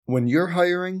When you're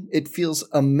hiring, it feels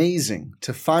amazing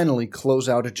to finally close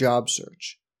out a job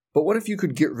search. But what if you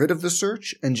could get rid of the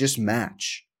search and just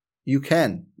match? You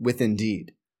can with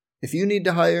Indeed. If you need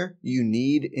to hire, you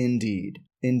need Indeed.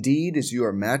 Indeed is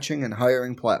your matching and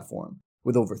hiring platform.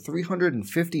 With over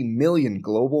 350 million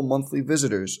global monthly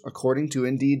visitors, according to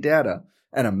Indeed data,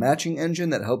 and a matching engine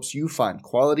that helps you find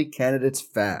quality candidates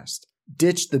fast.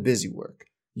 Ditch the busy work.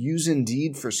 Use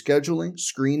Indeed for scheduling,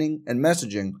 screening, and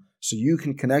messaging so you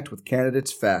can connect with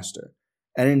candidates faster.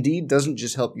 And Indeed doesn't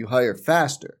just help you hire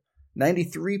faster.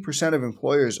 93% of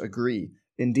employers agree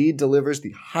Indeed delivers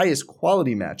the highest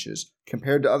quality matches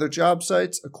compared to other job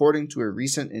sites, according to a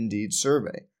recent Indeed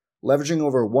survey. Leveraging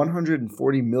over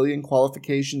 140 million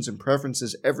qualifications and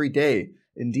preferences every day,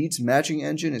 Indeed's matching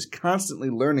engine is constantly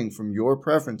learning from your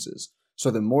preferences. So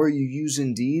the more you use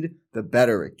Indeed, the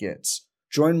better it gets.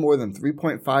 Join more than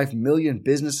 3.5 million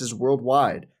businesses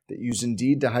worldwide that use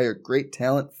Indeed to hire great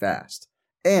talent fast.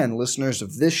 And listeners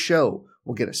of this show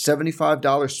will get a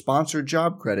 $75 sponsored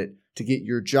job credit to get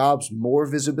your jobs more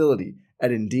visibility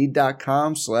at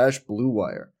Indeed.com/Blue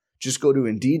Wire. Just go to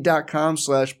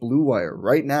Indeed.com/Blue Wire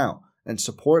right now and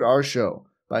support our show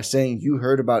by saying you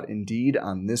heard about Indeed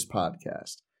on this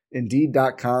podcast.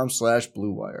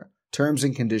 Indeed.com/Blue Wire. Terms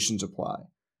and conditions apply.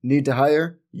 Need to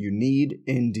hire? You need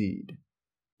Indeed.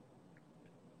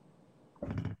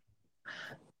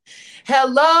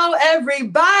 Hello,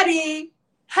 everybody.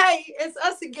 Hey, it's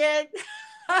us again.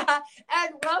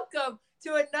 And welcome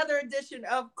to another edition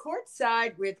of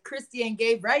Courtside with Christy and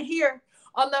Gabe right here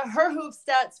on the Her Hoop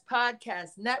Stats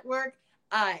Podcast Network.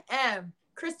 I am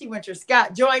Christy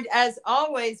Winter-Scott, joined as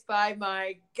always by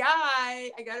my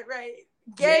guy, I got it right,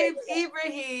 Gabe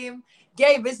Ibrahim.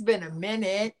 Gabe, it's been a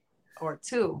minute or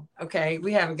two, okay?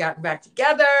 We haven't gotten back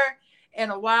together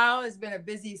in a while. It's been a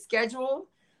busy schedule.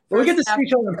 Well, we get to see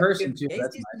each other in person too.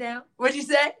 That's nice. What'd you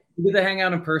say? We get to hang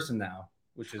out in person now,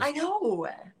 which is I know.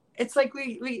 It's like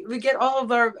we get all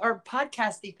of our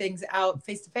podcasty things out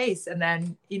face to face, and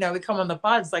then we come on the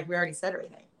pod. It's like we already said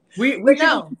everything. We should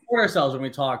support ourselves when we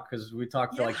talk, because we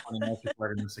talk for like 20 minutes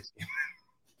before the 16.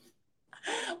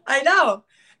 I know,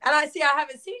 and I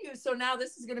haven't seen you, so now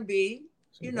this is going to be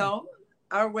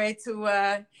our way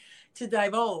to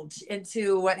divulge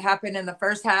into what happened in the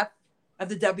first half of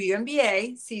the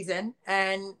WNBA season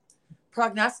and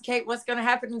prognosticate what's going to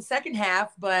happen in the second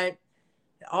half. But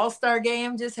the All-Star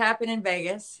game just happened in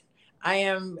Vegas. I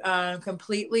am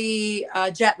completely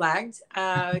jet lagged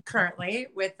currently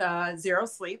with zero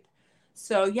sleep.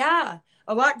 So yeah,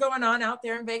 a lot going on out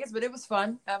there in Vegas, but it was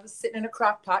fun. I was sitting in a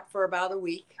crock pot for about a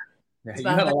week. Yeah, you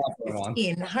had a lot going on.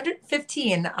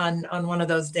 115 on one of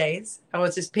those days. I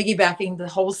was just piggybacking the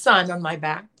whole sun on my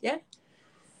back. Yeah.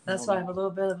 That's why I have a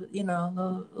little bit of, a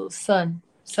little sun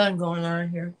going on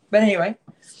here. But anyway,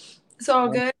 it's all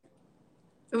good.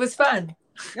 It was fun.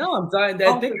 No, I'm dying.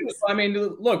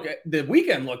 Look, the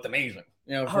weekend looked amazing.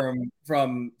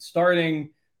 From starting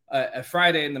a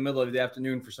Friday in the middle of the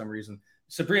afternoon for some reason.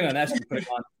 Sabrina and Esther put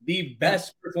on the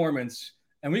best performance,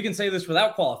 and we can say this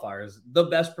without qualifiers, the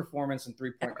best performance in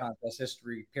three-point contest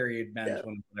history, period, men's,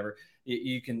 women's, whatever.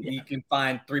 You can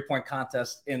find three-point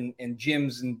contests in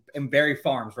gyms and Berry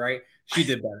Farms, right? She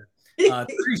did better.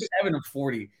 37 of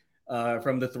 40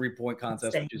 from the three-point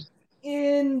contest, which is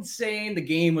insane. The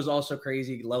game was also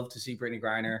crazy. Love to see Brittany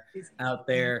Griner out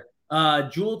there.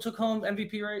 Jewell took home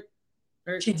MVP, right?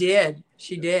 She did.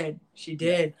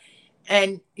 Yeah.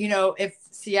 And, if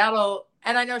Seattle,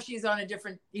 and I know she's on a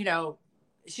different,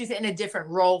 she's in a different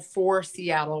role for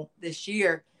Seattle this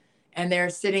year, and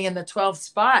they're sitting in the 12th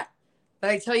spot.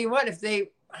 But I tell you what,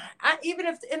 even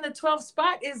if in the 12th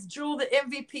spot, is Jewell the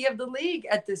MVP of the league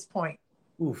at this point?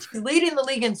 Oof. She's leading the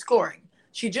league in scoring.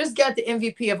 She just got the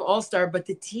MVP of All-Star, but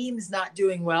the team's not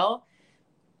doing well.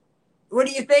 What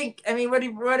do you think? I mean,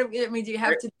 do you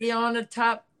have to be on a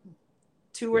top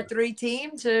 2 or 3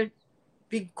 team to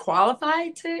be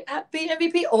qualified to be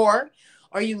MVP? Or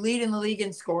are you leading the league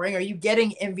in scoring? Are you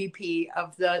getting MVP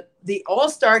of the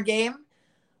All-Star game?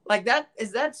 Like that,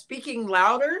 is that speaking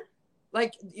louder?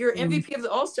 Like you're MVP of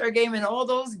the All-Star game and all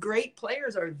those great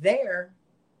players are there,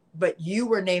 but you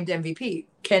were named MVP.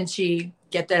 Can she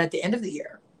get that at the end of the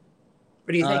year?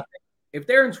 What do you think? If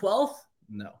they're in 12th,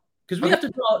 no. Because we have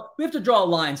to draw a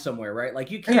line somewhere, right? Like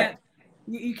you can't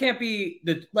be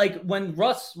when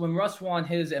Russ won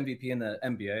his MVP in the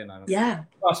NBA, and I'm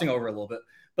crossing over a little bit,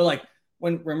 but like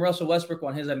when Russell Westbrook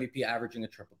won his MVP, averaging a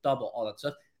triple-double, all that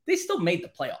stuff, they still made the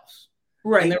playoffs.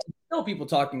 Right. And there were still people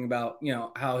talking about,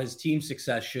 how his team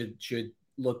success should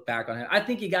look back on him. I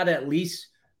think you got to at least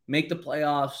make the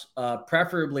playoffs.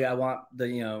 Preferably, I want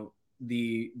the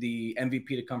MVP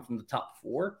to come from the top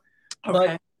 4.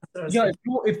 Okay.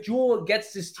 if Jewell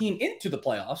gets this team into the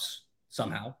playoffs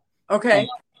somehow, okay.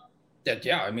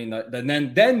 I mean,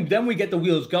 then we get the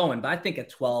wheels going. But I think at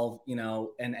 12,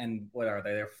 and what are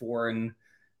they? They're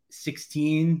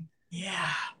 4-16. Yeah.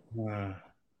 Yeah.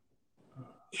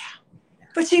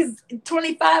 But she's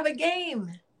 25 a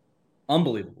game.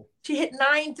 Unbelievable. She hit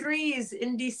 9 threes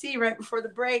in DC right before the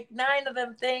break. 9 of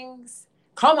them things.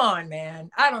 Come on, man.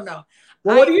 I don't know.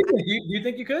 Well, what do you think? Do you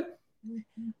think you could?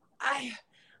 I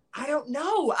don't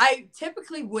know. I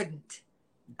typically wouldn't.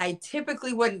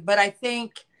 But I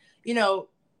think,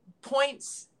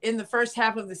 points in the first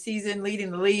half of the season leading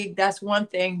the league, that's one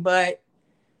thing. But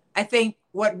I think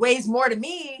what weighs more to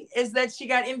me is that she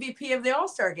got MVP of the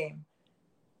All-Star game.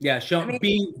 Yeah,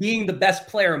 being the best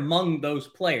player among those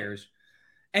players.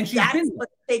 And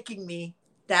what's taking me.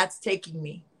 That's taking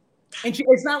me. And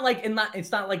it's not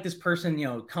like this person,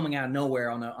 coming out of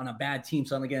nowhere on a bad team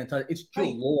suddenly getting touched. It's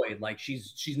Jewell Loyd. Like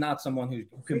she's not someone who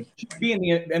could be in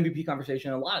the MVP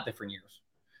conversation in a lot of different years.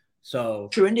 So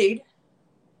true indeed.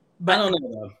 But I don't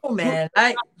know. Oh man,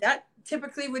 that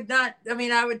typically would not. I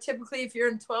mean, I would typically, if you're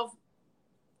in 12th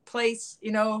place,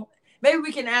 maybe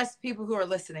we can ask people who are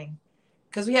listening,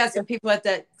 because we had some people at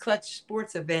that Clutch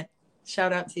Sports event.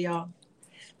 Shout out to y'all.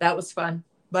 That was fun.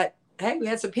 But hey, we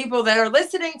had some people that are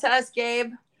listening to us,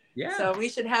 Gabe. Yeah. So we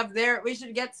should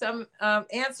get some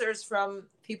answers from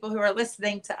people who are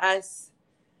listening to us.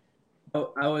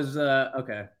 Oh, I was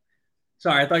okay.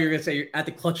 Sorry, I thought you were gonna say at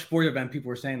the Clutch Sports event. People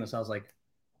were saying this. I was like,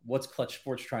 "What's Clutch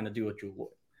Sports trying to do with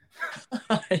Jewell?"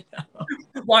 I know.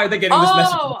 Why are they getting this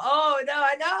message? Oh no,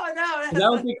 I know. I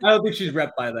don't think she's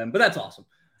repped by them, but that's awesome.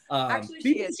 Actually,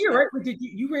 she is. You're right.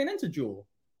 You ran into Jewell.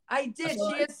 I did.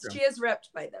 She is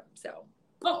repped by them. So.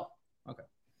 Oh, okay.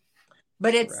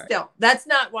 But it's still, that's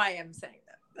not why I'm saying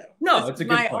that. Though. No, it's a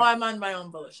good point. I'm on my own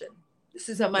volition. This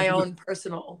is my own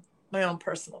personal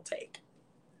take.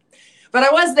 But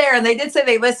I was there, and they did say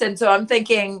they listened. So I'm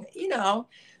thinking,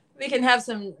 we can have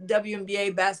some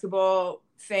WNBA basketball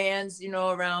fans,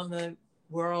 around the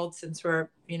world, since we're,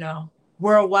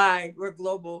 worldwide, we're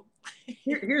global.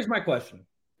 Here's my question.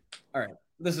 All right,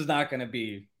 this is not going to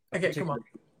be come on.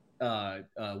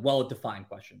 Well-defined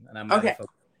question, and I'm okay.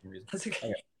 That's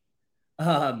okay.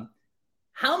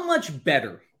 How much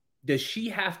better does she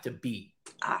have to be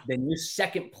than your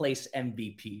second place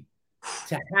MVP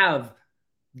to have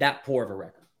that poor of a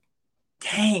record?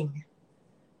 Dang,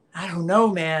 I don't know,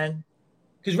 man.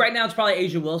 Because right now it's probably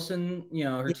Asia Wilson.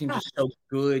 Her team's just so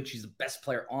good. She's the best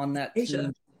player on that team.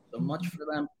 So much for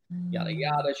them. Yada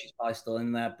yada. She's probably still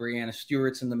in that. Brianna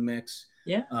Stewart's in the mix.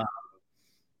 Yeah.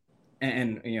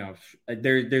 And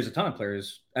there's a ton of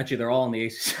players. Actually, they're all in the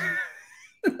Aces.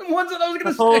 The ones that I was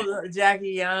going to say.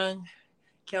 Jackie Young,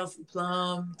 Kelsey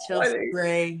Plum, Chelsea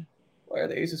Gray. Why are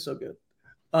the Aces so good?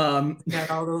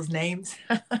 Got all those names.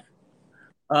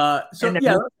 All right.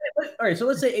 So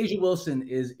let's say Asia Wilson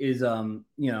is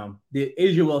the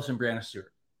Asia Wilson, Brianna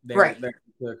Stewart. They're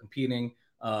competing.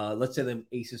 Let's say the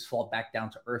Aces fall back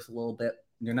down to earth a little bit.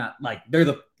 They're not they're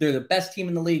the best team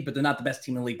in the league, but they're not the best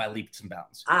team in the league by leaps and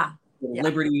bounds.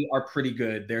 Liberty are pretty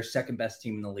good. They're second best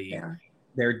team in the league. Yeah.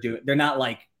 They're not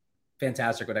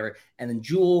fantastic, whatever. And then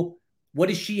Jewell, what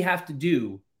does she have to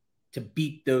do to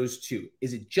beat those two?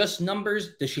 Is it just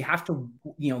numbers? Does she have to,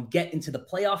 get into the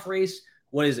playoff race?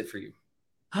 What is it for you?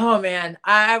 Oh man,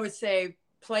 I would say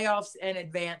playoffs and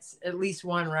advance at least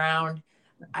one round.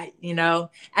 And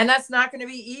that's not going to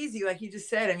be easy, like you just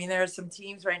said. I mean, there are some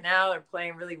teams right now that are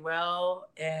playing really well,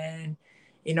 and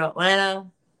Atlanta,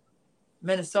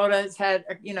 Minnesota has had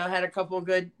a couple of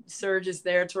good surges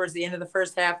there towards the end of the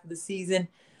first half of the season.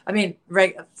 I mean,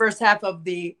 first half of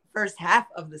the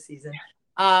season.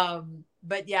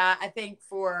 But yeah, I think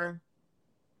for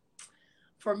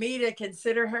me to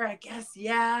consider her, I guess,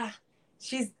 yeah,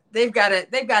 they've got to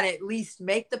at least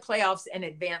make the playoffs and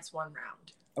advance one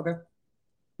round. Okay.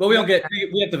 Well, we have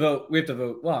to vote. We have to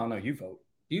vote. Well, I don't know. You vote.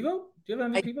 Do you vote? Do you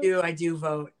have an MVP vote? I do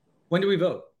vote. When do we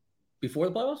vote? Before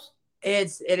the playoffs?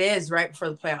 It is right before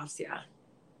the playoffs, yeah.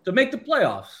 To make the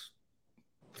playoffs.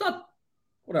 It's not,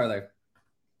 what are they?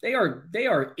 They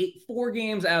are 4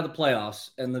 games out of the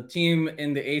playoffs, and the team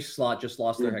in the ace slot just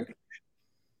lost their head coach.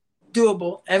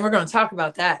 Doable. And we're going to talk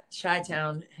about that.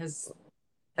 Chi-Town has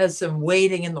some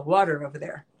wading in the water over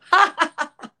there.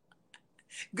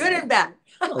 Good and bad.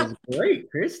 That was great,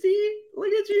 Christy. Look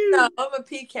at you. No, I'm a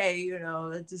PK,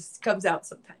 it just comes out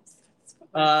sometimes.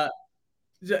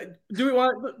 Do we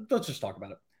want? Let's just talk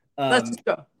about it. Let's just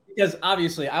go. Because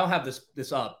obviously, I don't have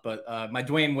this up, but my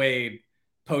Dwyane Wade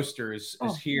poster is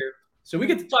here, so we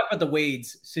get to talk about the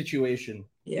Wade's situation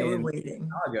Yeah, we're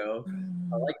waiting. Chicago.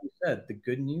 Like you said, the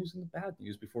good news and the bad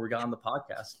news before we got on the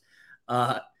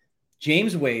podcast.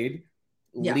 James Wade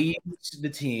leaves the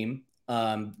team,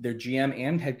 their GM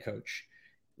and head coach,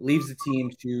 leaves the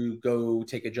team to go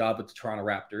take a job with the Toronto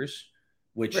Raptors,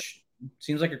 which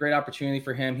seems like a great opportunity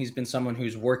for him. He's been someone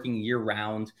who's working year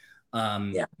round.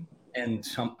 And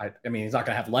he's not going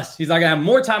to have less. He's not going to have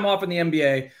more time off in the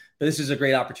NBA. But this is a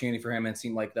great opportunity for him. And it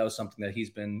seemed like that was something that he's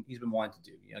been wanting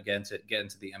to do. Get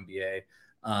into the NBA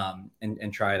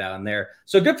and try it out in there.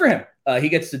 So good for him. He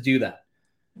gets to do that.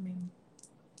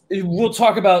 We'll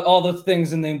talk about all the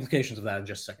things and the implications of that in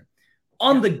just a second.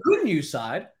 On the good news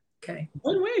side, Dwyane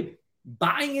Wade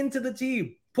buying into the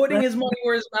team, putting his money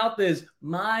where his mouth is.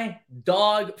 My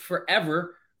dog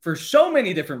forever for so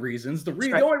many different reasons. The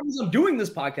only reason I'm doing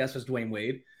this podcast is Dwyane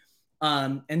Wade.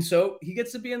 And so he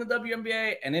gets to be in the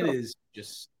WNBA, and it is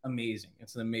just amazing.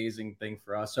 It's an amazing thing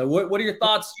for us. So what are your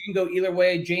thoughts? You can go either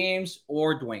way, James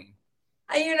or Dwyane.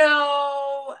 I'm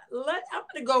going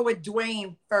to go with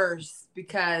Dwyane first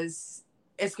because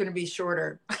it's going to be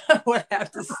shorter, what I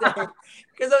have to say,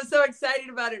 because I'm so excited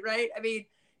about it, right? I mean,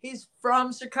 he's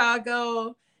from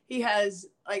Chicago. He has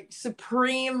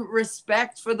supreme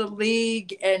respect for the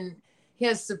league, and he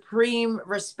has supreme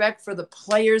respect for the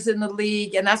players in the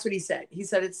league. And that's what he said. He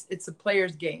said it's a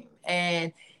player's game,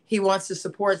 and he wants to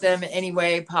support them in any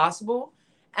way possible.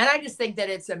 And I just think that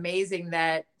it's amazing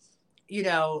that,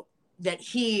 that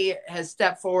he has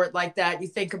stepped forward like that. You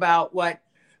think about what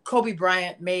Kobe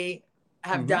Bryant may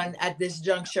have done at this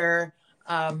juncture,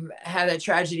 had a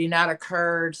tragedy not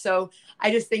occurred. So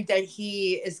I just think that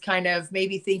he is kind of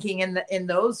maybe thinking in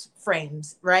those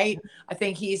frames, right? I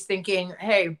think he's thinking,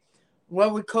 hey,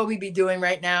 what would Kobe be doing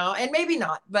right now? And maybe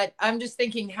not, but I'm just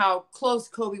thinking how close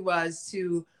Kobe was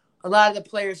to a lot of the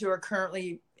players who are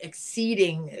currently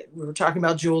exceeding. We were talking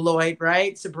about Jewell, Loyd,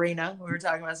 right? Sabrina. We were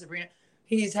talking about Sabrina.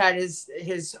 He's had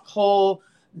his whole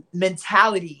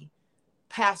mentality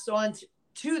passed on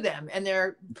to them, and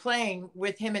they're playing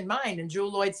with him in mind. And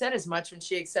Jewell Loyd said as much when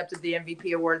she accepted the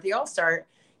MVP award at the All-Star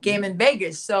game in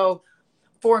Vegas. So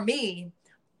for me,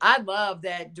 I love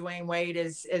that Dwyane Wade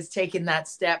is taking that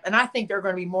step. And I think there are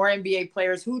going to be more NBA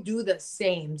players who do the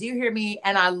same. Do you hear me?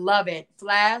 And I love it.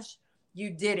 Flash,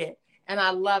 you did it. And I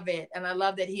love it. And I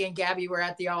love that he and Gabby were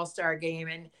at the All-Star game.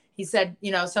 And he said,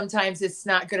 sometimes it's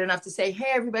not good enough to say,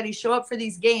 hey, everybody show up for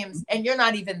these games, and you're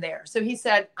not even there. So he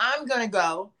said, I'm going to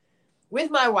go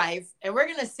with my wife, and we're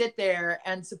going to sit there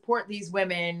and support these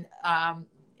women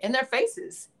in their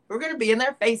faces. We're going to be in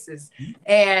their faces.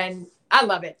 And I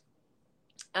love it.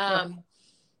 And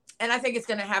I think it's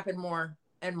going to happen more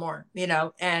and more,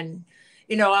 and,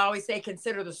 I always say,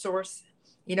 consider the source,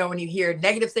 when you hear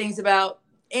negative things about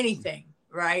anything,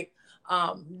 right?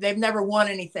 They've never won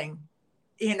anything,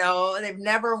 they've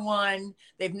never won.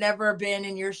 They've never been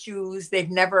in your shoes.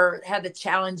 They've never had the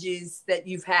challenges that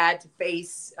you've had to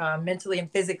face mentally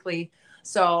and physically.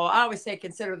 So I always say,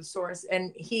 consider the source.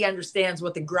 And he understands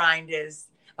what the grind is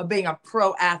of being a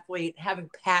pro athlete, having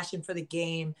passion for the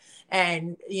game.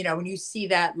 And, when you see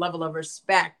that level of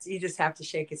respect, you just have to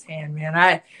shake his hand,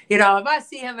 man. If I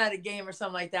see him at a game or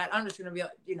something like that, I'm just going to be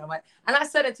like, what? And I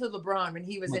said it to LeBron when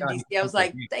he was in DC. I was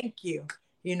like, thank you,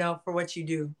 for what you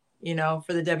do,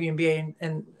 for the WNBA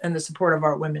and the support of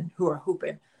our women who are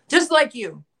hooping just like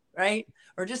you, right?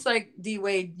 Or just like D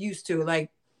Wade used to. I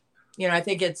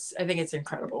think it's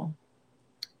incredible.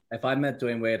 If I met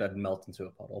Dwyane Wade, I'd melt into a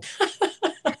puddle.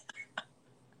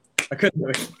 I couldn't do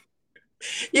it.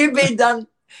 You'd be done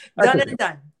and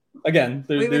done. Again,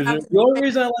 the only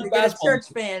reason I love basketball. A church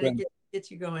fan and get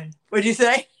you going. What'd you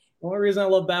say? The only reason I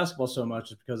love basketball so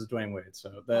much is because of Dwyane Wade.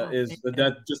 So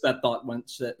that thought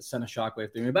sent a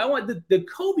shockwave through me. But I want the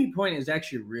Kobe point is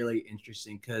actually really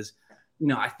interesting because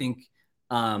I think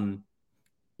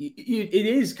it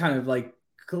is kind of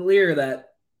clear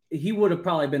that he would have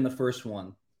probably been the first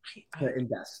one to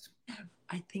invest.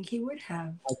 I think he would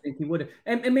have. I think he would have.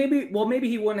 And maybe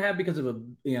he wouldn't have because of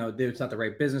it's not the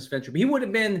right business venture, but he would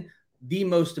have been the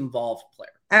most involved player.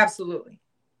 Absolutely.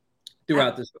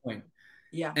 Throughout this point.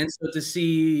 Yeah. And so to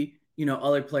see,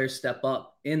 other players step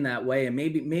up in that way, and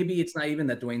maybe it's not even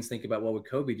that Dwyane's thinking about what would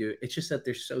Kobe do. It's just that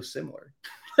they're so similar.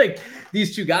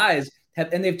 These two guys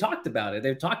and they've talked about it.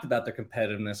 They've talked about their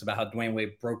competitiveness, about how Dwyane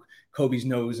Wade broke Kobe's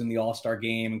nose in the All-Star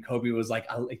game. And Kobe was like,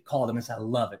 I called him and said, I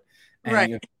love it. And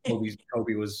right.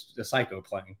 Kobe was a psycho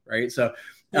playing, right? So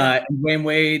and Dwyane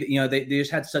Wade, they just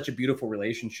had such a beautiful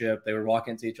relationship. They would walk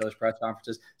into each other's press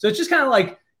conferences. So it's just kind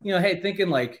of hey,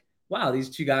 thinking wow, these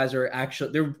two guys are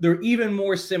actually they're even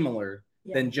more similar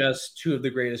than just two of the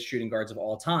greatest shooting guards of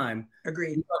all time.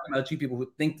 Agreed. We're talking about two people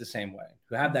who think the same way,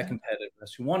 who have that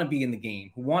competitiveness, who want to be in the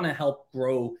game, who want to help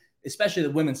grow, especially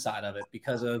the women's side of it,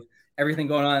 because of everything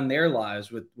going on in their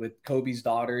lives with Kobe's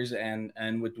daughters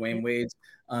and with Dwyane Wade's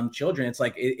children. It's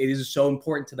like it is so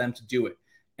important to them to do it.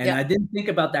 And I didn't think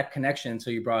about that connection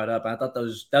until you brought it up. I thought that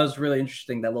was really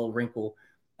interesting, that little wrinkle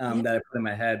that I put in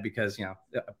my head, because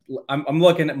I'm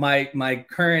looking at my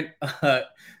current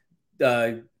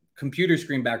computer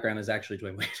screen background is actually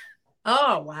Dwyane Wade.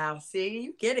 Oh, wow. See,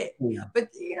 you get it. Yeah. But,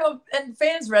 and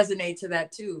fans resonate to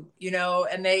that too,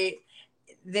 and they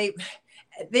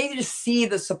just see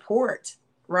the support,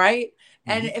 right?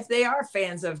 And if they are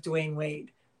fans of Dwyane Wade,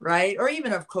 right, or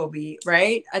even of Kobe,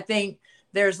 right, I think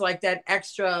there's like that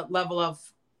extra level of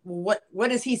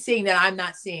what is he seeing that I'm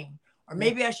not seeing? Or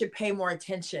maybe I should pay more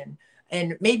attention,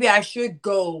 and maybe I should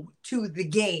go to the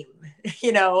game,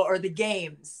 or the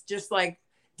games, just like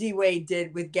D Wade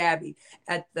did with Gabby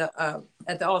at the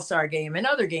All-Star game and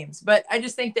other games. But I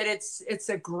just think that it's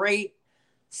a great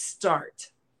start.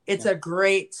 It's a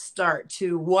great start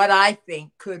to what I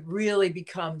think could really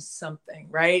become something,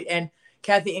 right? And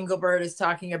Kathy Engelbert is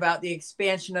talking about the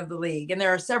expansion of the league. And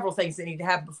there are several things that need to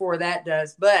happen before that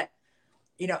does. But,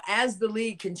 as the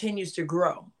league continues to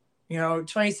grow,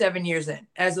 27 years in,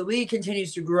 as the league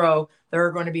continues to grow, there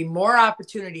are going to be more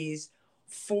opportunities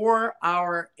for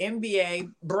our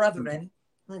NBA brethren,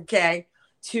 okay,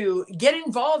 to get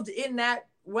involved in that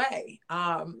way.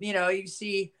 You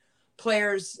see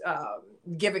players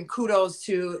giving kudos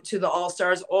to the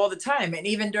All-Stars all the time. And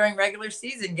even during regular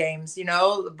season games,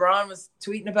 LeBron was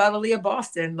tweeting about Aaliyah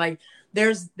Boston. Like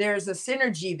there's a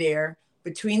synergy there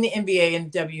between the NBA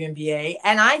and WNBA.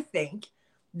 And I think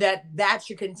that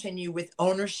should continue with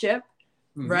ownership,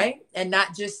 right? And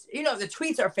not just, the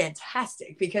tweets are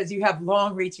fantastic because you have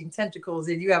long reaching tentacles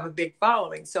and you have a big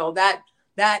following. So that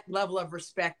level of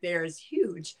respect there is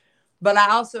huge. But I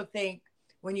also think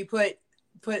when you put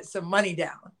some money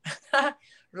down,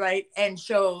 right, and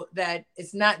show that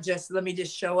it's not just, let me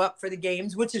just show up for the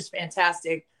games, which is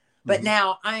fantastic, but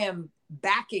now I am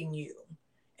backing you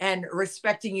and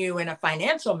respecting you in a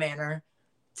financial manner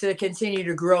to continue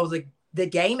to grow the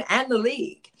game and the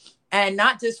league, and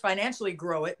not just financially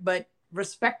grow it, but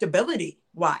respectability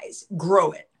wise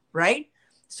grow it, right?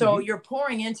 So you're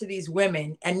pouring into these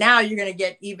women, and now you're going to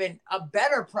get even a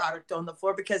better product on the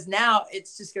floor, because now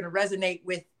it's just going to resonate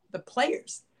with the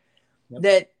players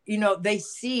that, they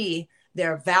see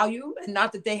their value, and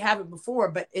not that they haven't before,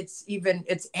 but it's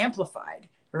amplified,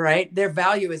 right? Their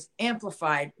value is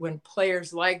amplified when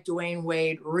players like Dwyane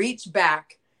Wade reach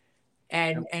back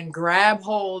and grab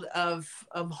hold of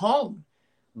home.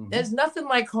 There's nothing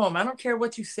like home. I don't care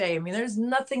what you say. I mean, there's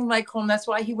nothing like home. That's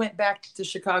why he went back to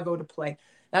Chicago to play.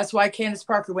 That's why Candace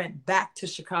Parker went back to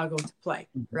Chicago to play,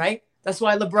 right? That's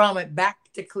why LeBron went back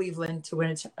to Cleveland to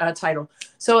win a title.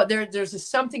 So there's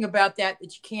something about that you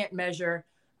can't measure.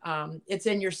 It's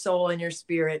in your soul and your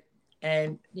spirit.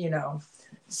 And,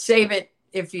 save it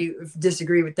if you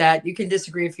disagree with that. You can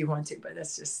disagree if you want to, but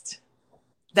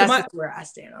that's where I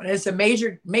stand on it. It's a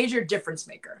major difference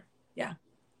maker. Yeah.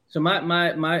 So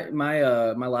my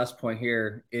last point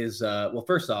here is, well,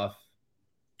 first off,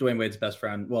 Dwyane Wade's best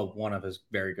friend, well, one of his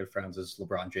very good friends is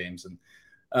LeBron James. And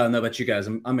I don't know about you guys,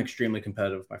 I'm extremely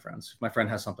competitive with my friends. If my friend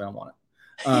has something, I want it.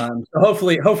 So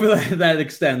hopefully that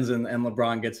extends and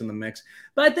LeBron gets in the mix.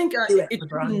 But I think it's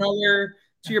another,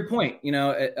 to your point,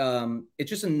 it's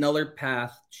just another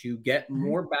path to get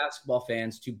more basketball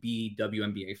fans to be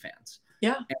WNBA fans.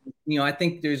 Yeah. And, I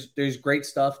think there's great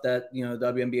stuff that,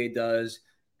 WNBA does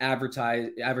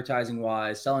advertising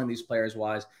wise, selling these players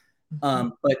wise.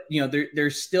 But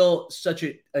there's still such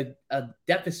a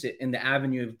deficit in the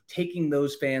avenue of taking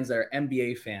those fans that are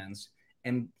NBA fans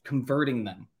and converting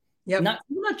them. Yep.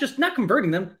 Not converting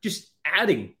them, just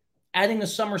adding a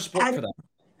summer sport for them.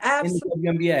 Absolutely.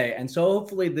 In the WNBA. And so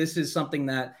hopefully this is something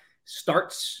that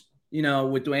starts,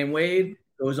 with Dwyane Wade,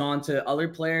 goes on to other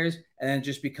players, and then it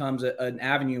just becomes an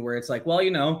avenue where it's like, well,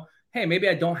 hey, maybe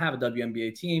I don't have a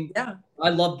WNBA team. Yeah. I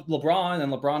love LeBron,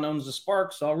 and LeBron owns the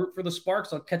Sparks, so I'll root for the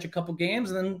Sparks. I'll catch a couple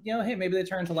games, and then, hey, maybe they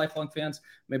turn into lifelong fans.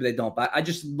 Maybe they don't. But I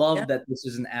just love that this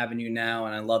is an avenue now,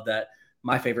 and I love that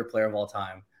my favorite player of all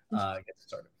time gets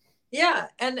started. Yeah,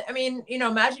 and I mean,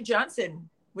 Magic Johnson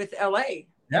with LA.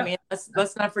 Yeah. I mean,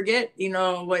 let's not forget,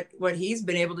 what he's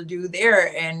been able to do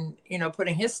there, and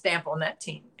putting his stamp on that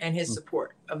team and his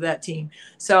support of that team.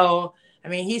 So, I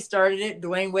mean, he started it.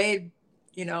 Dwyane Wade,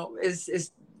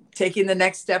 is taking the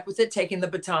next step with it, taking the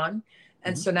baton.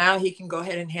 And so now he can go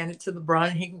ahead and hand it to LeBron,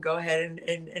 and he can go ahead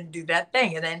and do that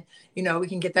thing. And then, we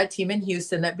can get that team in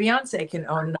Houston that Beyonce can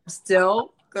own. And I'm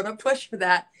still Gonna push for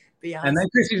that. Beyonce. And then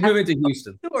Chrissy's moving to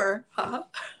Houston. Sure. Huh?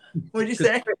 What'd you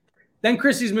say? Then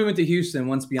Chrissy's moving to Houston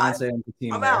once Beyonce owns the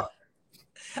team. I'm out.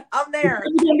 I'm there.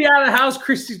 If gonna be out of the house.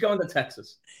 Chrissy's going to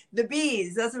Texas. The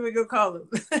bees. That's what we're gonna call them.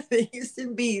 The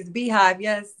Houston bees. Beehive.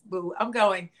 Yes, boo. I'm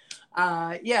going.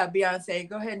 Yeah, Beyonce.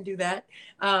 Go ahead and do that.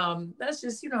 That's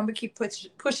just, I'm gonna keep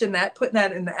pushing that, putting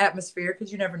that in the atmosphere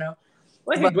because you never know.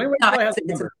 Well, hey, Dwyane Wade probably has her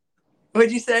number.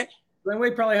 What'd you say? Dwyane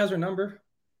Wade probably has her number.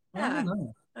 Yeah. I don't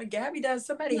know. Gabby does.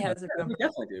 Somebody has her number. They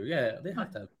definitely do. Yeah, they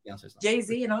have to have Beyonce's number.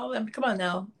 Jay-Z and all of them. Come on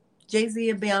now. Jay-Z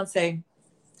and Beyonce.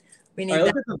 We need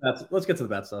right, that. Let's get to the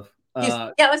bad stuff.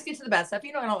 Yeah, let's get to the bad stuff.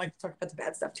 I don't like to talk about the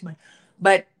bad stuff too much,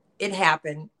 but it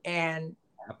happened. And,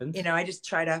 I just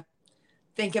try to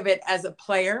think of it as a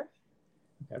player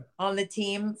on the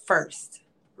team first,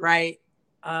 right?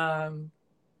 And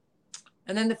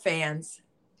then the fans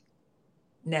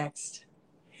next.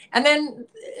 And then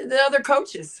the other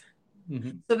coaches.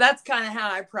 Mm-hmm. So that's kind of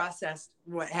how I processed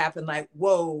what happened. Like,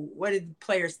 whoa, what did the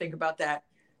players think about that?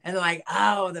 And they're like,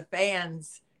 oh, the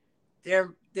fans,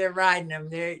 they're riding them.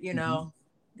 They're,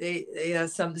 they have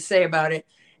something to say about it.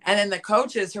 And then the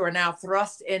coaches who are now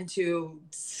thrust into,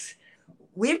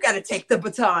 we've got to take the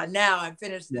baton now and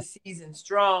finish the season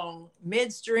strong,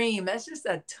 midstream. That's just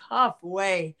a tough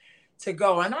way to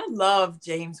go. And I love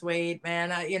James Wade,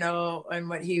 man. And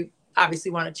what he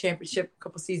obviously won a championship a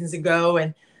couple seasons ago.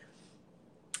 And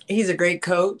he's a great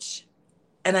coach.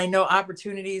 And I know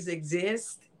opportunities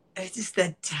exist. It's just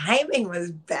the timing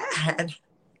was bad.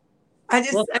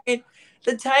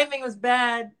 The timing was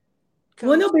bad.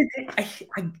 Well, no, but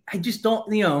I just don't,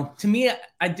 to me,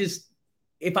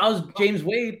 if I was James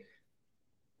Wade,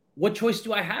 what choice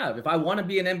do I have? If I want to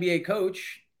be an NBA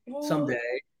coach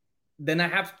someday,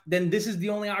 then this is the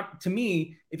only to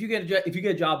me, if you get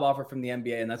a job offer from the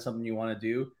NBA and that's something you want to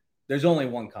do, there's only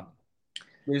one coming.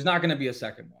 There's not going to be a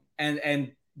second one.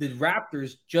 And the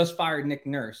Raptors just fired Nick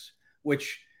Nurse,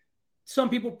 which some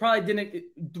people probably didn't.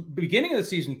 The beginning of the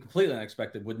season, completely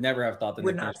unexpected. Would never have thought that.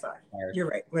 Would not have thought. You're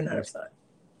right. Would not have thought.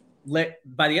 By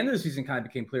the end of the season, kind of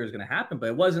became clear it was going to happen, but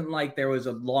it wasn't like there was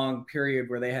a long period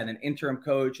where they had an interim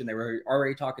coach and they were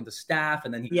already talking to staff,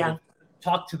 and then he could have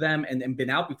talked to them and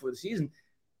been out before the season.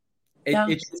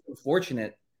 It's just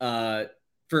unfortunate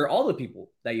for all the people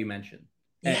that you mentioned,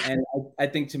 and I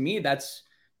think to me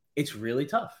it's really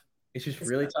tough. It's just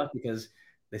really tough because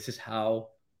this is how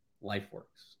life works.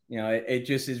 It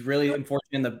just is really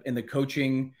unfortunate in the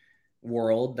coaching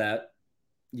world that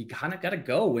you kind of got to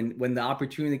go when the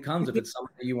opportunity comes, if it's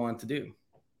something that you want to do.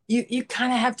 You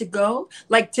kind of have to go.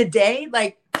 Like today,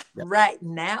 right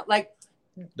now, like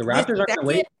the Raptors aren't going to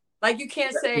wait. Like you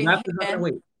can't say, the Raptors aren't going to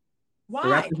wait. Why? The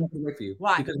Raptors aren't going to wait for you.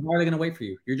 Why? Because why are they going to wait for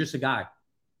you? You're just a guy.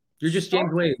 You're just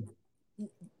James Wade.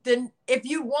 Then if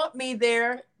you want me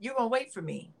there, you're going to wait for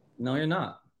me. No, you're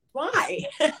not. Why?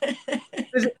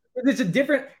 It's a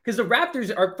different, because the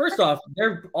Raptors are, first off,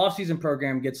 their offseason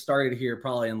program gets started here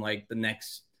probably in the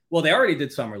next, they already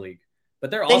did Summer League,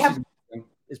 but their offseason program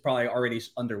is probably already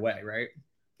underway, right?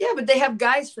 Yeah, but they have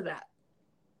guys for that.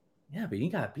 Yeah, but you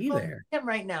got to be there. Him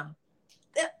right now.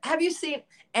 Have you seen,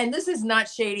 and this is not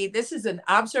shady, this is an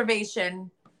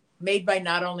observation made by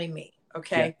not only me,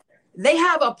 okay? Yeah. They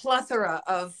have a plethora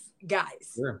of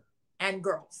guys and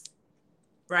girls,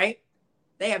 right?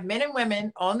 They have men and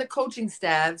women on the coaching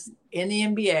staffs in the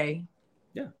NBA.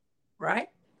 Yeah. Right?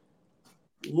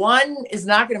 One is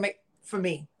not going to make for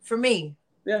me.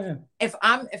 Yeah.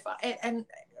 Toronto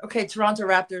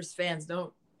Raptors fans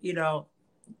don't,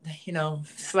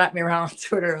 slap me around on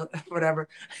Twitter or whatever.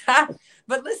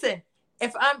 But listen,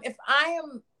 if I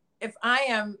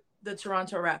am the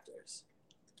Toronto Raptors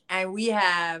and we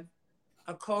have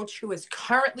a coach who is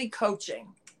currently coaching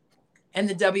in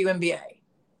the WNBA,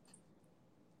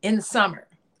 in the summer,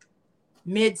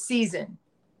 mid-season,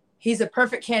 he's a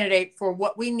perfect candidate for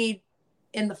what we need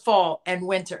in the fall and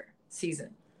winter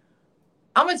season.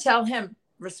 I'm going to tell him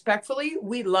respectfully,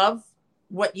 we love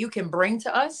what you can bring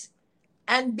to us.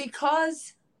 And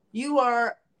because you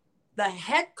are the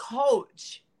head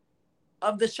coach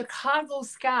of the Chicago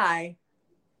Sky,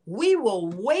 we will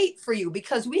wait for you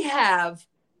because we have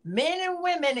men and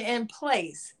women in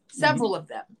place, several of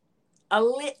them, a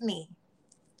litany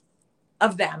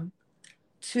of them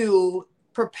to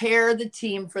prepare the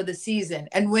team for the season.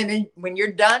 And when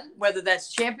you're done, whether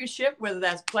that's championship, whether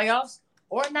that's playoffs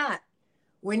or not,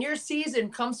 when your season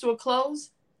comes to a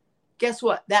close, guess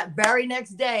what? That very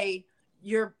next day,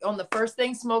 you're on the first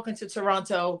thing smoking to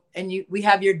Toronto and we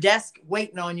have your desk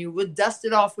waiting on you. We'll dust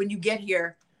it off when you get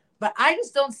here. But I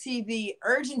just don't see the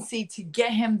urgency to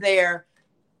get him there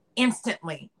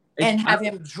instantly and have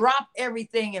him drop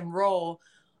everything and roll.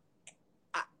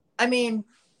 I mean,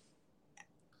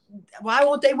 why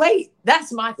won't they wait?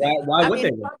 That's my thing. Why would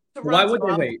they wait? Why would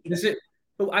they wait?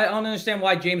 I don't understand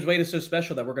why James Wade is so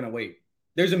special that we're going to wait.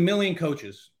 There's a million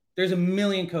coaches. There's a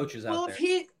million coaches out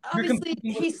there. Well,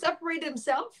 he separated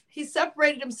himself. He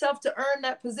separated himself to earn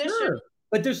that position. Sure.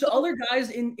 But there's other guys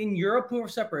in Europe who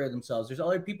have separated themselves. There's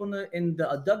other people in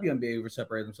the WNBA who have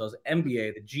separated themselves,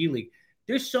 NBA, the G League.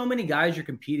 There's so many guys you're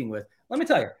competing with. Let me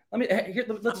tell you.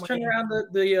 Let's turn around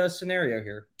the scenario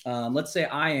here. Let's say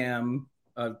I am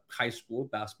a high school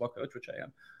basketball coach, which I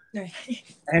am.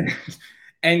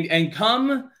 and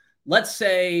come, let's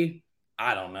say,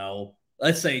 I don't know,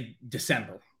 let's say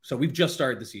December. So we've just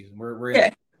started the season. We're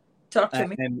in. Talk to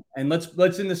me. And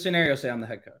let's in the scenario say I'm the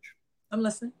head coach. I'm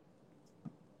listening.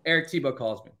 Eric Tebow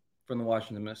calls me from the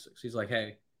Washington Mystics. He's like,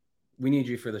 hey, we need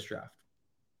you for this draft.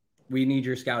 We need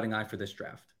your scouting eye for this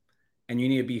draft. And you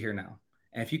need to be here now.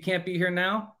 And if you can't be here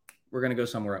now, we're going to go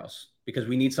somewhere else because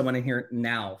we need someone in here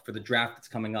now for the draft that's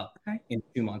coming up in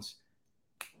 2 months.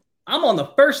 I'm on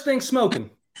the first thing smoking.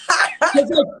 Like,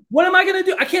 what am I going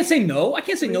to do? I can't say no. I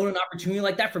can't say no to an opportunity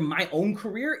like that for my own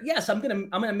career. Yes, I'm going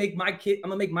to make my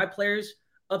make my players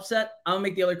upset. I'm going to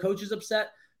make the other coaches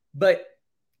upset. But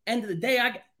end of the day,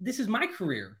 this is my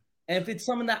career. And if it's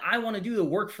something that I want to do to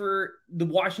work for the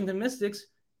Washington Mystics,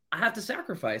 I have to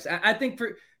sacrifice. I think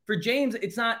for James,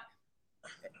 it's not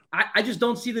 – I just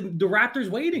don't see the Raptors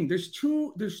waiting. There's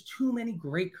too many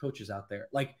great coaches out there.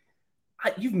 Like,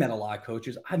 you've met a lot of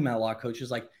coaches. I've met a lot of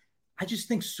coaches. Like, I just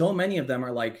think so many of them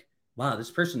are like, wow,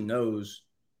 this person knows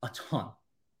a ton.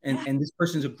 And this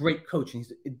person's a great coach. And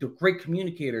he's a great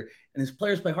communicator. And his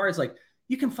players play hard. It's like,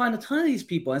 you can find a ton of these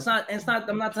people. It's not.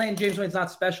 I'm not saying James Wade's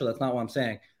not special. That's not what I'm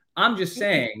saying. I'm just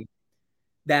saying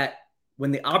that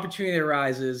when the opportunity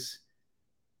arises,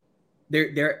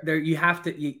 there you have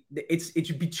to. It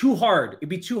should be too hard. It'd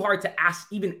be too hard to ask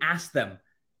them,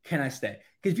 can I stay?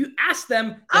 Because if you ask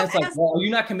them, then it's like, well, are you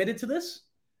not committed to this?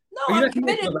 No, I'm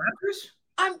committed. To the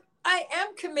Raptors? I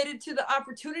am committed to the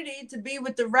opportunity to be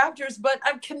with the Raptors, but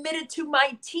I'm committed to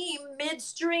my team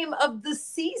midstream of the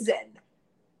season.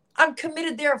 I'm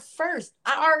committed there first.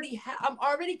 I'm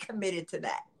already committed to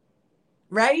that.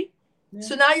 Right? Yeah.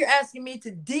 So now you're asking me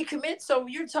to decommit. So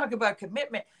you're talking about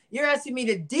commitment. You're asking me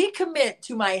to decommit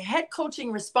to my head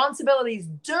coaching responsibilities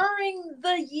during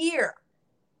the year.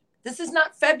 This is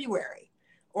not February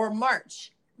or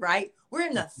March, right? We're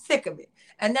in the thick of it.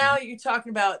 And now you're talking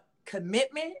about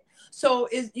commitment. So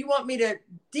you want me to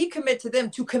decommit to them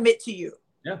to commit to you?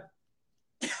 Yeah.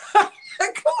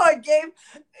 Come on, Gabe.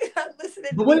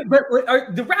 Listening. But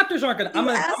the Raptors aren't going to. I'm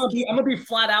gonna be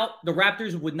flat out. The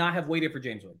Raptors would not have waited for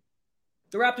James Wade.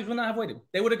 The Raptors would not have waited.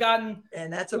 They would have gotten.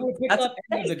 And that's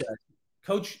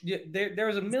Coach.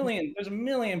 There's a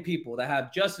million people that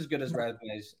have just as good as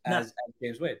resumes as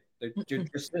James Wade. There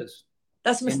just is.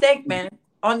 That's a mistake, man,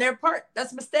 on their part.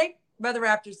 That's a mistake by the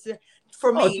Raptors.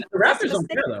 For me, the Raptors don't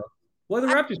care though. What do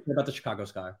the Raptors care about the Chicago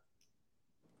Sky?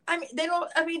 I mean, they don't.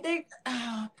 I mean,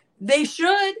 they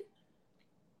should.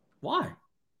 Why?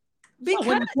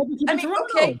 Because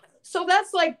okay, so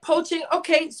that's like poaching.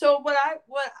 Okay, so what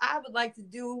I would like to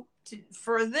do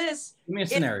for this, give me a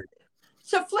scenario.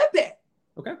 To flip it.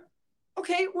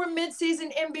 Okay, we're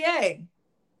mid-season NBA,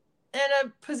 and a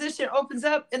position opens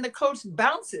up, and the coach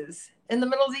bounces in the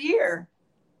middle of the year.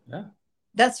 Yeah,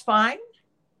 that's fine.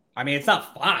 I mean, it's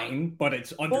not fine, but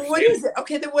it's understandable. Well, what is it?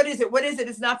 Okay, then what is it? What is it?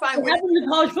 It's not fine. It happens in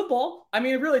college football. I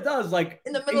mean, it really does. Like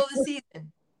in the middle of the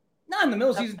season. Not in the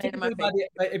middle of the season.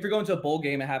 If you're going to a bowl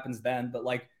game, it happens then. But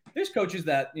like, there's coaches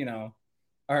that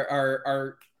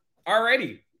are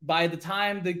already by the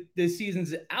time the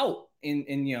season's out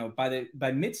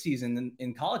by mid-season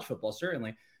in college football.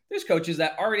 Certainly, there's coaches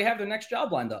that already have their next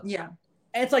job lined up. Yeah,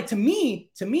 and it's like to me,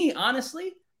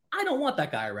 honestly, I don't want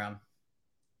that guy around.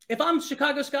 If I'm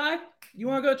Chicago Sky, you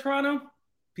want to go to Toronto?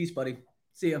 Peace, buddy.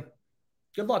 See ya.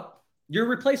 Good luck. You're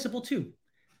replaceable too.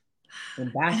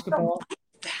 In basketball,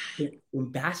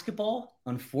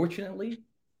 unfortunately,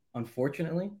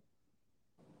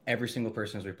 every single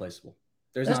person is replaceable.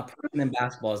 There's not a person in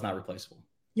basketball is not replaceable.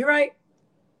 You're right.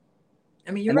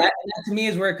 I mean, you're right. That to me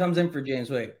is where it comes in for James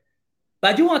Wade.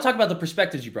 But I do want to talk about the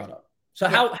perspectives you brought up. So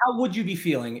how would you be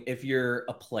feeling if you're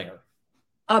a player?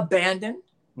 Abandoned.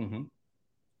 Mm-hmm.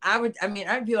 I'd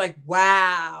be like,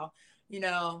 wow,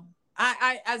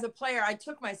 I as a player, I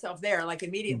took myself there like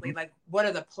immediately. Mm-hmm. Like, what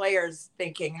are the players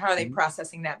thinking? How are they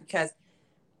processing that? Because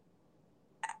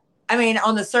I mean,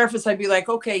 on the surface, I'd be like,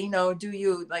 okay, do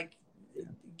you like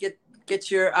get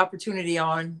your opportunity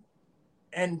on,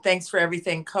 and thanks for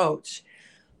everything, coach.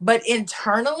 But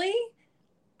internally,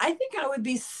 I think I would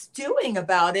be stewing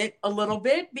about it a little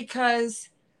bit because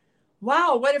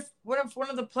wow, what if one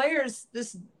of the players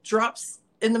just drops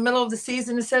in the middle of the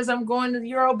season and says, I'm going to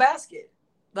the Eurobasket?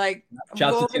 Like,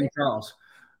 Shouts to Tim Charles.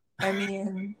 I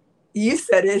mean, you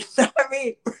said it. I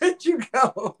mean, where'd you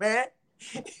go, man?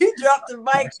 You dropped the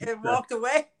mic and walked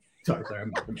away. Sorry.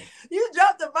 You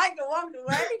dropped the mic and walked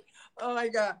away. Oh my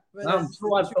God! I'm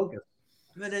so focused.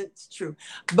 But it's true.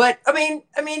 But I mean,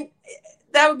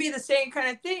 that would be the same kind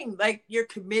of thing. Like, you're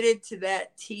committed to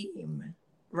that team,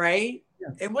 right? Yeah.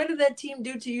 And what did that team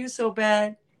do to you so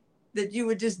bad that you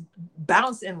would just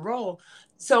bounce and roll?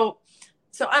 So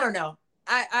I don't know.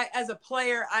 I as a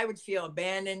player, I would feel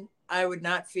abandoned. I would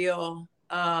not feel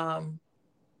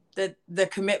that the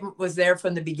commitment was there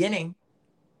from the beginning.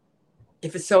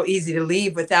 If it's so easy to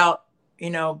leave without,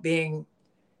 being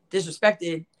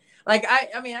disrespected. Like,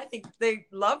 I mean, I think they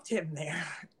loved him there.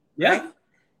 Yeah. Right?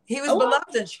 He was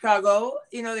beloved in Chicago.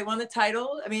 They won the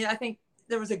title. I mean, I think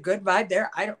there was a good vibe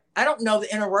there. I don't know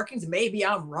the inner workings. Maybe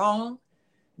I'm wrong.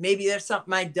 Maybe there's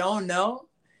something I don't know.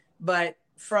 But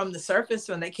from the surface,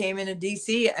 when they came into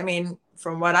DC, I mean,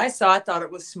 from what I saw, I thought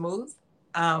it was smooth.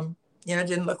 It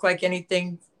didn't look like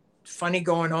anything funny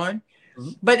going on.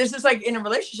 Mm-hmm. But it's just like in a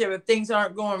relationship, if things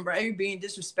aren't going right, you're being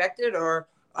disrespected or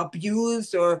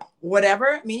abused or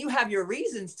whatever. I mean, you have your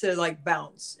reasons to like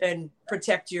bounce and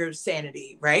protect your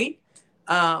sanity, right?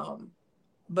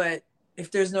 But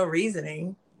if there's no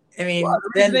reasoning, I mean,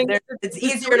 then it's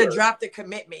easier to drop the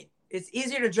commitment. It's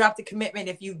easier to drop the commitment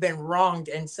if you've been wronged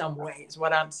in some way, is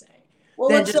what I'm saying. Well,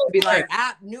 then just to be like,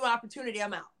 new opportunity,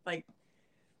 I'm out. Like,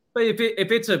 but if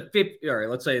it's a 50, all right,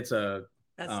 let's say it's a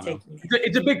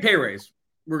it's a big pay raise.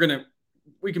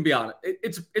 We can be honest.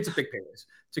 It's a big pay raise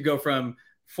to go from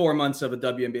 4 months of a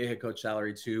WNBA head coach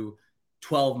salary to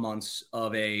 12 months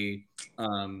of a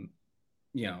of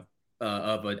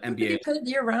an NBA. Did he put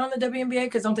year round the WNBA?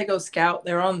 Because don't they go scout?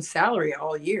 They're on salary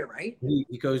all year, right?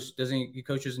 He coaches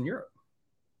in Europe,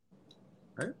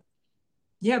 right?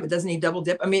 Yeah, but doesn't he double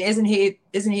dip? I mean, isn't he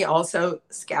also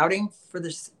scouting for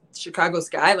the Chicago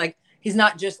Sky? Like, he's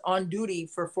not just on duty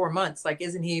for 4 months. Like,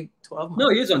 isn't he 12 months? No,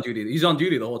 he is on duty. He's on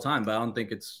duty the whole time, but I don't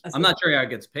think I'm not sure how it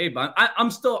gets paid, but I'm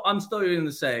still going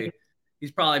to say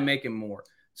he's probably making more.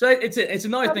 So it's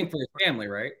another thing for his family,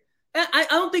 right? And I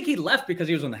don't think he left because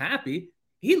he was unhappy.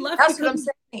 He left. That's what I'm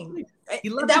saying.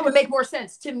 That would make more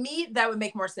sense. To me, that would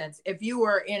make more sense if you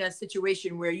were in a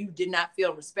situation where you did not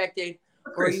feel respected,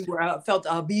 or you felt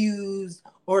abused,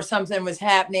 or something was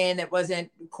happening that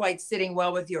wasn't quite sitting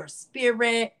well with your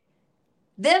spirit.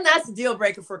 Then that's a deal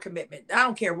breaker for commitment. I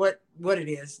don't care what it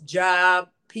is, job,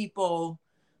 people,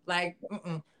 like,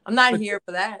 I'm not here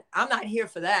for that. I'm not here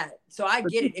for that. So I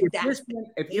get it.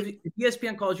 If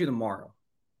ESPN calls you tomorrow,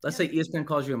 let's say ESPN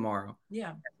calls you tomorrow.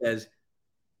 Yeah. Says,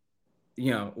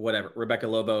 whatever, Rebecca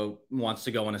Lobo wants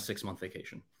to go on a 6-month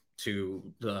vacation to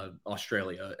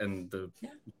Australia and the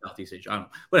Southeast Asia. I don't know,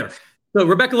 whatever. So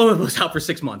Rebecca Lobo was out for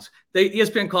 6 months.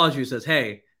 ESPN calls you, says,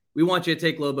 hey, we want you to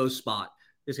take Lobo's spot.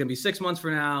 It's going to be 6 months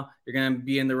from now. You're going to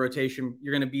be in the rotation.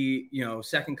 You're going to be,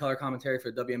 second color commentary for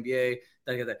the WNBA.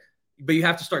 But you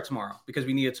have to start tomorrow because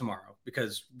we need it tomorrow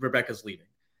because Rebecca's leaving.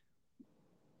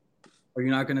 Are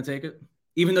you not going to take it?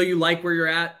 Even though you like where you're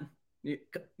at, I'm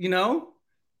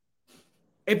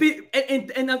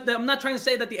not trying to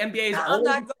say that the NBA is I'm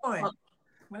not going.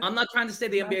 I'm not trying to say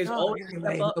the NBA is always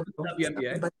step up to the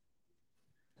WNBA. But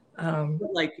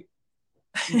like,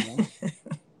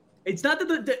 it's not that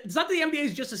the NBA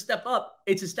is just a step up.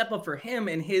 It's a step up for him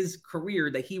and his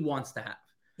career that he wants to have.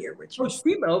 Coach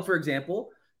Tebow, for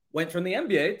example, went from the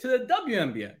NBA to the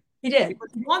WNBA. He did.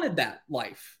 Because he wanted that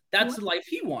life. That's the life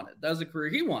he wanted. That was the career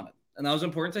he wanted. And that was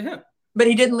important to him. But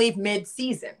he didn't leave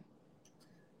mid-season.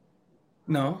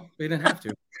 No, they didn't have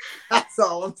to. That's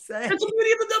all I'm saying. That's the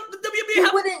beauty of the WNBA. He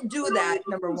wouldn't do that,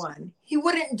 number one. He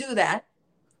wouldn't do that.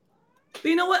 But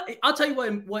you know what? I'll tell you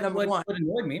what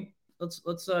annoyed me. Let's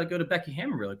go to Becky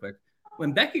Hammond really quick.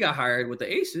 When Becky got hired with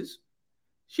the Aces,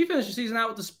 she finished the season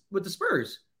out with the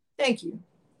Spurs. Thank you.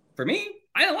 For me,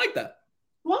 I didn't like that.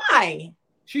 Why?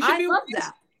 I love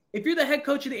that. If you're the head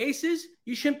coach of the Aces,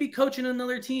 you shouldn't be coaching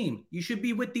another team. You should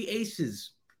be with the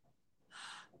Aces.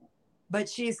 But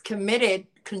she's committed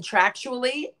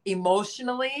contractually,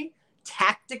 emotionally,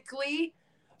 tactically.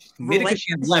 She's committed because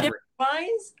she had leverage.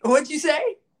 What'd you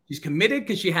say? She's committed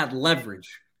because she had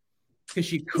leverage. Because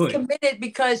she could. She's committed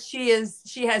because she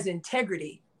has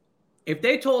integrity. If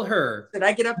they told her, did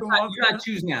I get up and walk? You got to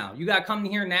choose now. You got to come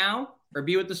here now or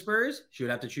be with the Spurs. She would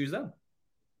have to choose them.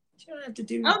 She don't have to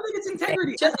do. I don't think it's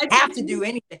integrity. She doesn't have to do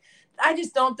anything. I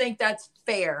just don't think that's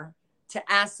fair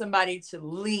to ask somebody to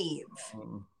leave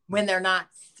when they're not.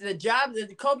 The job.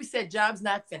 Kobe said, "Job's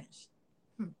not finished."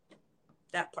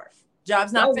 That part.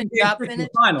 Job's not finished. Job finished.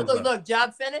 Finals, look,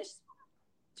 job finished.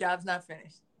 Job's not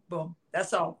finished. Boom.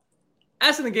 That's all.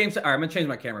 As in the game, all right, I'm going to change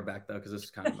my camera back, though, because this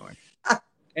is kind of annoying.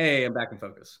 Hey, I'm back in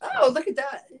focus. Oh, look at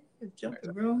that.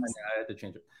 Jumping rooms. I had to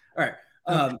change it. All right.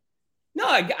 No,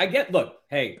 I get, look,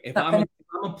 hey, if I'm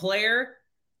a player,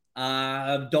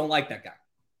 don't like that guy.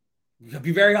 I'll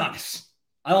be very honest.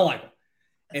 I don't like him.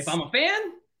 If I'm a fan,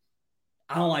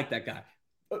 I don't like that guy.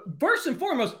 First and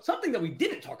foremost, something that we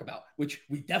didn't talk about, which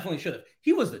we definitely should have.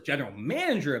 He was the general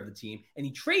manager of the team, and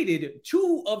he traded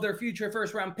 2 of their future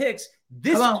first-round picks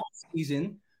this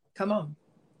season. Come on.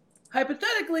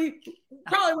 Hypothetically,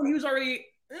 probably when he was already,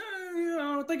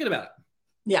 thinking about it.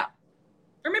 Yeah.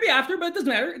 Or maybe after, but it doesn't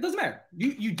matter. It doesn't matter.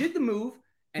 You did the move,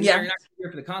 and now you're not here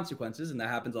for the consequences, and that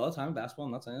happens all the time in basketball.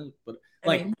 I'm not saying it, but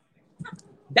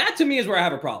that to me is where I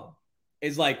have a problem.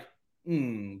 Is like,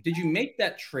 did you make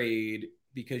that trade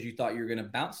because you thought you were going to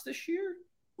bounce this year?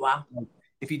 Wow.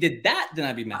 If you did that, then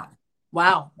I'd be mad.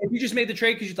 Wow. If you just made the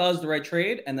trade because you thought it was the right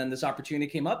trade, and then this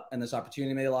opportunity came up, and this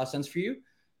opportunity made a lot of sense for you,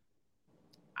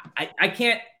 I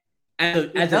can't,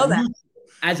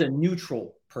 as a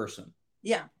neutral person.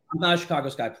 Yeah. I'm not a Chicago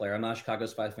Sky player. I'm not a Chicago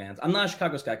Sky fan. I'm not a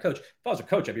Chicago Sky coach. If I was a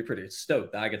coach, I'd be pretty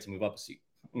stoked that I get to move up a seat.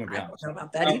 I'm gonna be honest. I don't know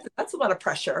about that either. That's a lot of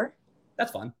pressure.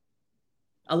 That's fun.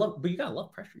 But you gotta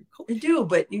love pressure. You do,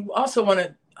 but you also want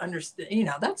to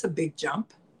understand. That's a big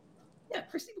jump. Yeah,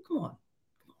 Christy, come on.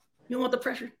 You don't want the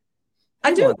pressure?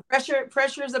 I do.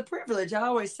 Pressure is a privilege. I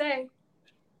always say.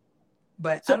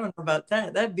 But I don't know about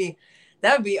that. That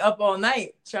would be up all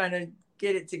night trying to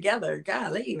get it together.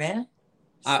 Golly, man.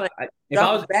 If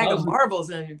I was a bag of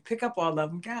marbles and you pick up all of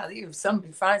them, golly, if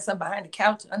find some behind the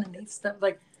couch underneath stuff,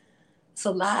 like it's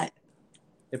a lot.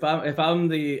 If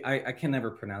I'm I can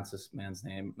never pronounce this man's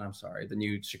name. I'm sorry. The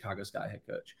new Chicago Sky head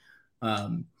coach.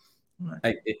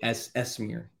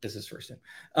 Esmir is his first name.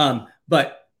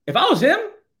 But if I was him,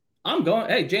 I'm going,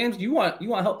 hey, James, you want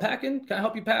help packing? Can I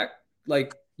help you pack?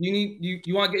 Like you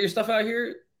want to get your stuff out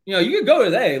here? You can go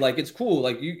today. Like, it's cool.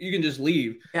 Like you can just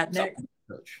leave. Yeah,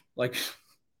 coach. Like,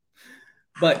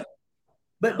 but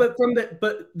from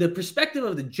the perspective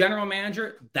of the general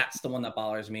manager, that's the one that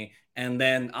bothers me. And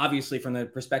then obviously from the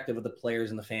perspective of the players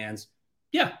and the fans,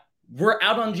 yeah, we're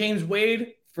out on James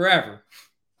Wade forever.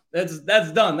 That's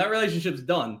done. That relationship's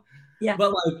done. Yeah.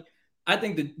 But like, I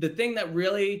think the thing that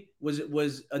really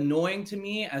was annoying to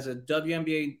me as a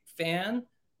WNBA fan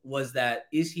was that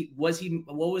what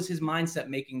was his mindset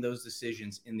making those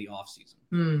decisions in the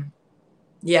offseason?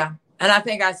 Yeah. And I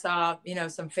think I saw,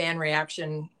 some fan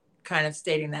reaction kind of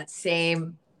stating that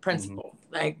same principle.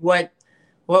 Like what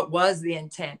was the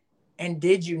intent, and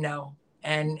did you know,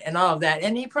 and all of that.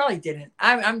 And he probably didn't.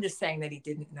 I'm just saying that he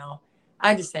didn't know.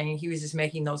 I'm just saying he was just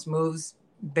making those moves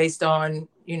based on,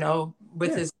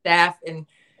 with his staff and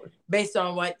based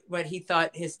on what he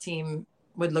thought his team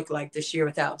would look like this year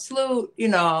without Sloot,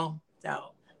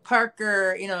 without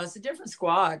Parker, it's a different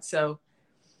squad. So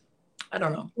I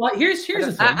don't know. Well, here's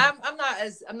the thing. I'm not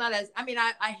as, I mean,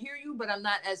 I hear you, but I'm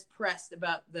not as pressed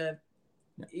about the,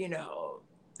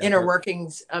 inner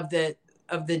workings of the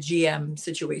GM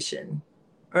situation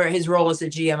or his role as a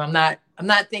GM. I'm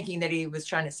not thinking that he was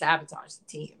trying to sabotage the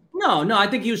team. No, I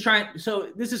think he was trying. So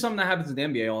this is something that happens in the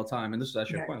NBA all the time. And this is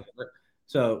actually a point.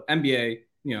 So NBA,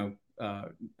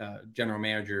 general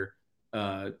manager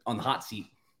on the hot seat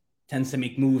tends to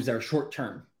make moves that are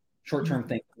short-term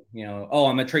thinking. I'm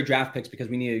going to trade draft picks because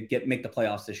we need to make the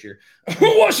playoffs this year.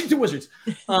 Washington Wizards.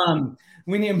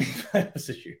 We need to make playoffs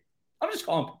this year. I'm just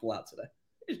calling people out today.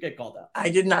 They just get called out. I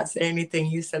did not say anything.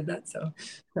 You said that. So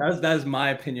that is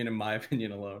my opinion and my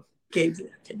opinion alone. Gabe's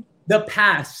opinion. In the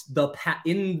past.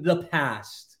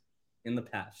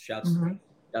 Shouts to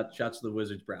the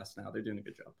Wizards brass now. They're doing a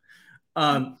good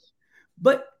job.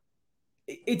 But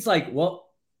it's like, well,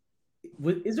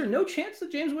 is there no chance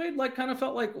that James Wade kind of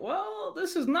felt like, well,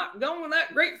 this is not going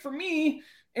that great for me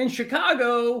in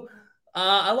Chicago.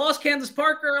 I lost Candace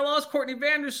Parker. I lost Courtney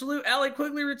Vandersloot. Allie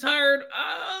Quigley retired.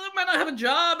 I might not have a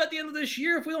job at the end of this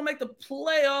year if we don't make the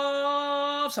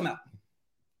playoffs somehow.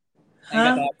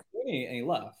 And he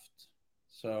left.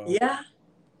 So yeah,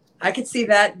 I could see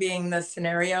that being the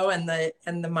scenario and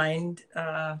the mind,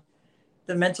 the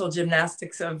mental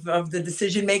gymnastics of the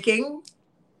decision making.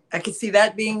 I could see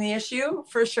that being the issue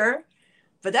for sure,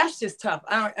 but that's just tough.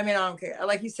 I don't care.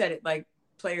 Like you said, it like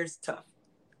players tough,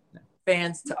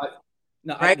 fans tough.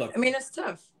 Right? It's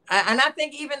tough. And I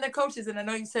think even the coaches, and I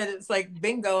know you said it's like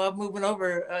bingo of moving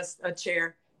over a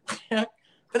chair, but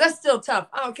that's still tough.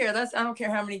 I don't care. I don't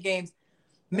care how many games.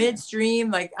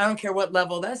 Midstream, I don't care what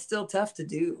level, that's still tough to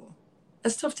do.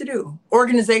 That's tough to do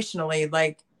organizationally,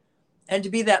 and to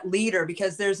be that leader,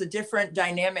 because there's a different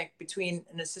dynamic between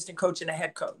an assistant coach and a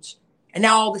head coach. And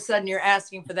now all of a sudden you're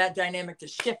asking for that dynamic to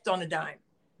shift on a dime.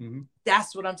 Mm-hmm.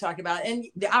 That's what I'm talking about. And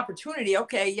the opportunity,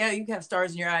 okay, yeah, you can have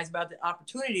stars in your eyes about the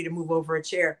opportunity to move over a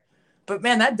chair. But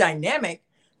man, that dynamic,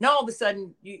 now all of a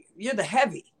sudden you're the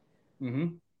heavy.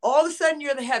 Mm-hmm. All of a sudden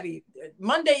you're the heavy.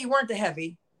 Monday you weren't the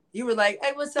heavy. You were like,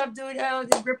 hey, what's up, dude? Oh,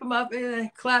 just rip them up,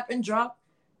 clap and drop.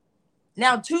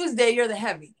 Now Tuesday you're the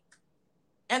heavy.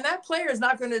 And that player is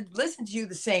not going to listen to you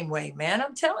the same way, man.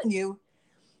 I'm telling you.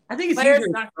 I think it's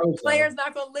players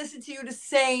not going to listen to you the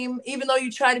same, even though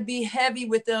you try to be heavy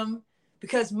with them,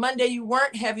 because Monday you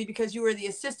weren't heavy because you were the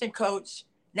assistant coach.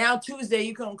 Now Tuesday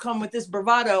you can come with this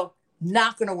bravado.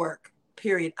 Not going to work,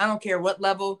 period. I don't care what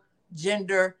level,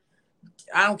 gender.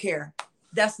 I don't care.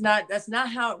 That's not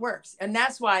how it works. And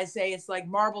that's why I say it's like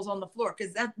marbles on the floor,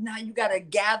 because now you got to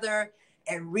gather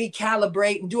and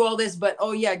recalibrate and do all this. But,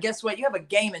 oh, yeah, guess what? You have a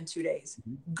game in 2 days.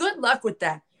 Good luck with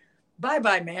that.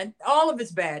 Bye-bye, man. All of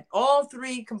it's bad. All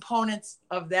three components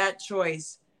of that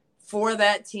choice for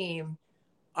that team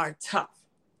are tough,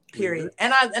 period.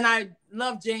 And I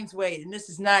love James Wade. And this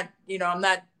is not, I'm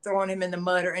not throwing him in the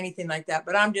mud or anything like that.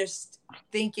 But I'm just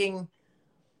thinking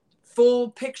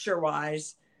full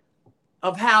picture-wise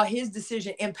of how his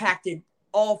decision impacted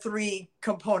all three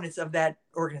components of that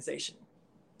organization.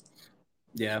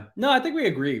 Yeah. No, I think we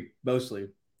agree mostly.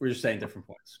 We're just saying different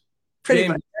points. Pretty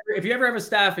much. If you ever have a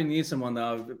staff and you need someone,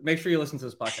 though, make sure you listen to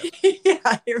this podcast.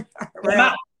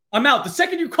 Yeah, I'm out. The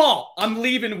second you call, I'm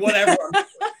leaving whatever.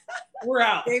 We're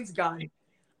out. Dave's gone.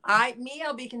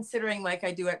 I'll be considering like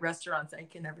I do at restaurants. I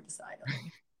can never decide.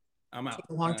 I'm out. Take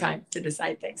a long time to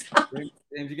decide things.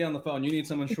 James, you get on the phone. You need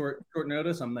someone short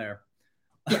notice. I'm there.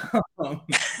 Yeah.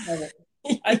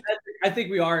 I think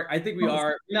we are.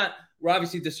 We're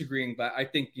obviously disagreeing, but I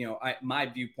think my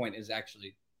viewpoint is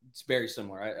actually it's very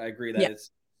similar. I agree that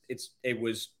it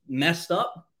was messed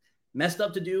up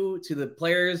to do to the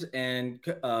players and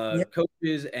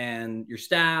coaches and your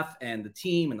staff and the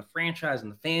team and the franchise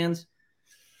and the fans.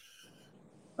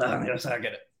 Yes, I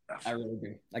get it. I really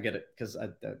do. I get it because I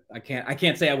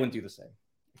can't say I wouldn't do the same.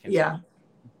 Yeah.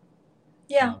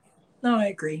 No, I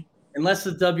agree. Unless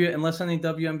any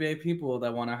WNBA people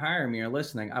that want to hire me are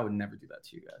listening, I would never do that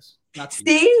to you guys. Not to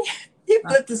you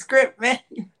flipped the script, man.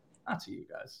 Not to you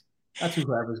guys. That's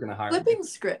whoever's going to hire Flipping me.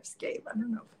 Scripts, Gabe. I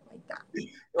don't know if I like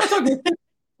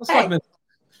that.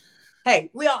 Hey,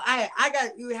 I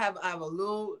have a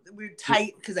little, we're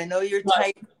tight because I know you're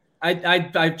tight.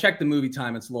 I checked the movie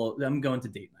time. It's a little, I'm going to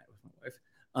date night with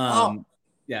my wife.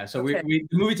 Yeah, so okay. the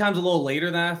movie time's a little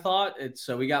later than I thought.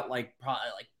 So we got probably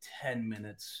 10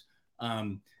 minutes.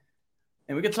 And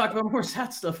we could talk about more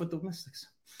sad stuff with the Mystics.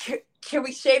 Can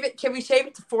we shave it? Can we shave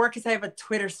it to 4? Because I have a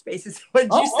Twitter Spaces. What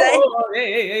did you say?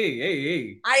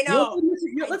 Hey. I know.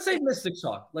 Let's save Mystics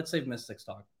talk.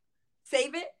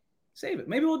 Save it?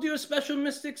 Maybe we'll do a special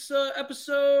Mystics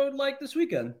episode like this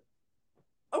weekend.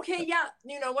 Okay, yeah.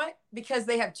 You know what? Because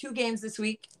they have 2 games this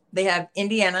week. They have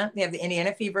Indiana. They have the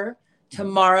Indiana Fever.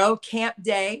 Tomorrow, Camp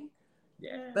Day.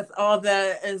 Yeah. With all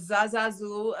the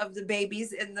zazazoo of the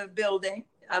babies in the building.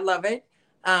 I love it.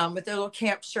 With their little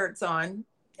camp shirts on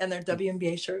and their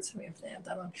WNBA shirts. We have to have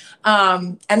that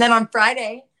on. And then on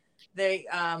Friday, they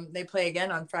play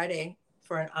again on Friday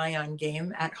for an Ion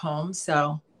game at home.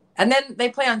 So, and then they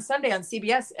play on Sunday on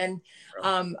CBS. And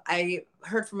I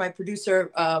heard from my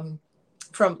producer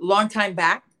from long time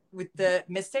back with the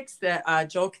Mystics, that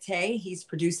Joel Kate, he's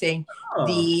producing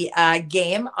the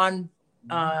game on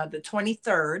the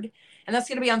 23rd, and that's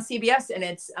going to be on CBS, and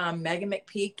it's Megan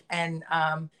McPeak and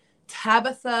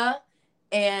Tabitha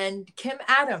and Kim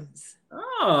Adams.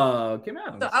 Oh, Kim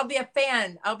Adams. So I'll be a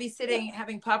fan. I'll be sitting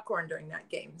having popcorn during that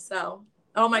game. So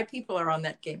all my people are on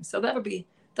that game. So that'll be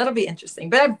interesting.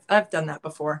 But I've done that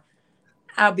before.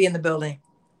 I'll be in the building.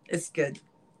 It's good.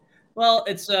 Well,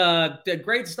 it's the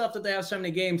great stuff that they have so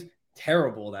many games.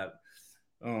 Terrible that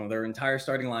their entire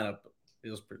starting lineup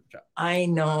feels pretty tough. I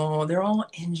know, they're all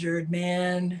injured,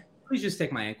 man. Please just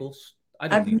take my ankles.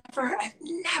 I've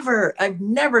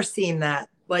never seen that.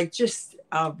 Like just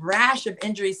a rash of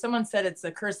injuries. Someone said it's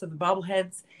the curse of the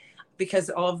bobbleheads because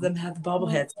all of them have the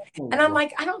bobbleheads. And I'm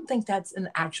like, I don't think that's an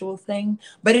actual thing,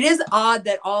 but it is odd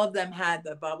that all of them had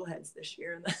the bobbleheads this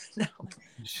year. No,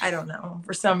 I don't know.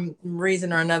 For some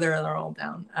reason or another, they're all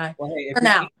down.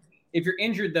 If you're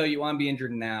injured, though, you want to be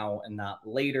injured now and not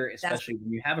later, especially when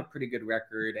you have a pretty good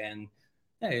record. And,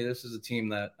 hey, this is a team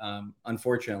that,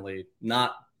 unfortunately,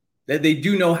 they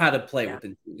do know how to play with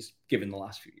injuries, given the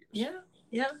last few years.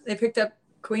 Yeah. They picked up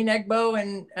Queen Egbo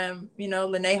and,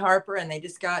 Lene Harper, and they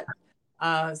just got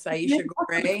Saisha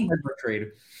Gray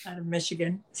trade out of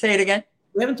Michigan. Say it again.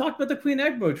 We haven't talked about the Queen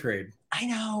Egbo trade. I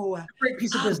know. Great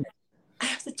piece of business. I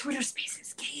have the Twitter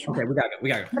Spaces game. Okay, we got it.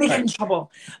 I'm gonna get in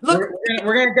trouble. Look,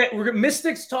 we're gonna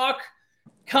Mystics talk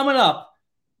coming up.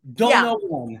 Don't know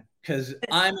when, because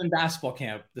I'm in basketball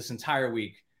camp this entire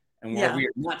week, and we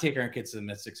are not taking our kids to the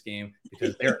Mystics game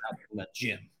because they're out in the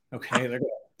gym. Okay,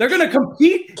 they're gonna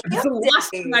compete. It's the last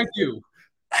thing I do.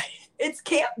 It's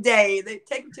camp day. They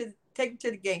take them to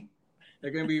the game.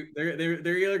 They're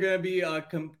either gonna be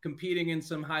competing in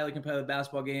some highly competitive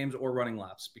basketball games or running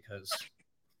laps because.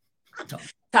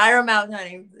 Tire them out,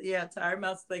 honey. Yeah, tire them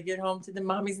out so they get home to the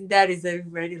mommies and daddies. They're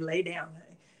ready to lay down.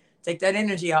 Take that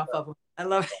energy off of them. I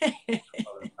love it.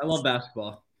 I love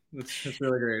basketball. It's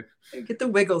really great. Get the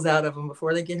wiggles out of them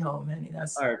before they get home, honey.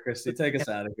 All right, Christy, take us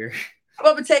out of here. I'm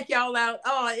going to take y'all out.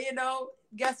 Oh,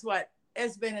 guess what?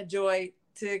 It's been a joy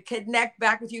to connect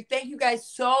back with you. Thank you guys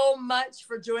so much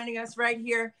for joining us right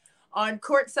here on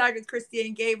Courtside with Christy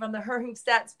and Gabe on the Her Hoop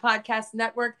Stats Podcast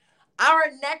Network.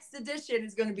 Our next edition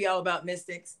is going to be all about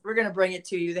Mystics. We're going to bring it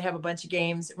to you. They have a bunch of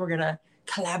games. We're going to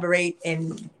collaborate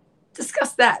and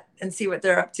discuss that and see what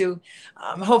they're up to.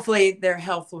 Hopefully their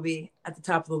health will be at the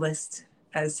top of the list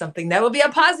as something that will be a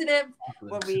positive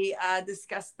when we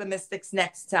discuss the Mystics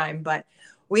next time. But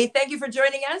we thank you for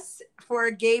joining us. For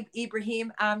Gabe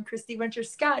Ibrahim, I'm Christy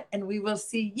Winter-Scott, and we will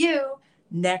see you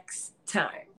next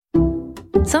time.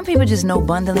 Some people just know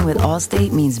bundling with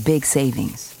Allstate means big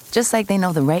savings. Just like they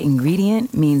know the right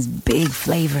ingredient means big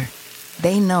flavor.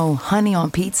 They know honey on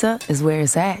pizza is where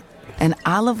it's at. And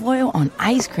olive oil on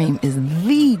ice cream is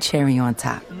the cherry on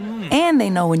top. And they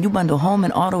know when you bundle home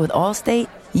and auto with Allstate,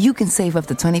 you can save up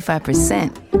to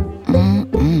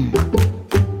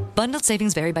 25%. Bundled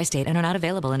savings vary by state and are not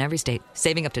available in every state.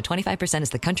 Saving up to 25%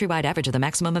 is the countrywide average of the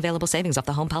maximum available savings off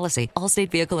the home policy.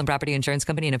 Allstate Vehicle and Property Insurance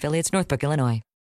Company and Affiliates, Northbrook, Illinois.